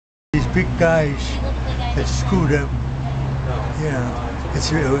big guys that screw them. You know,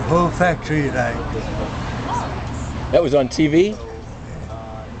 it's a whole factory like. That was on TV?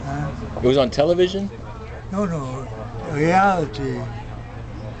 Huh? It was on television? No, no, reality.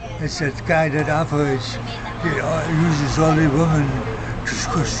 It's that guy that operates, uses all the women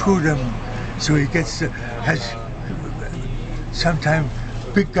to screw them, so he has sometimes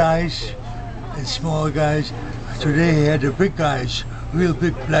big guys and small guys. Today he had the big guys, real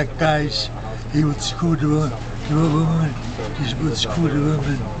big black guys. He would screw the women. He would screw the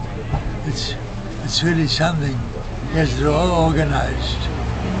women. It's really something. He has it all organized.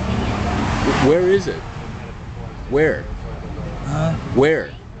 Where is it? Where? Huh?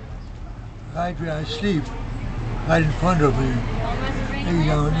 Where? Right where I sleep, right in front of me. You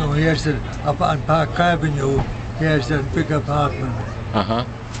know, he has that up on Park Avenue. He has that big apartment. Uh-huh.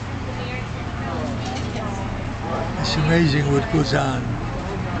 It's amazing what goes on.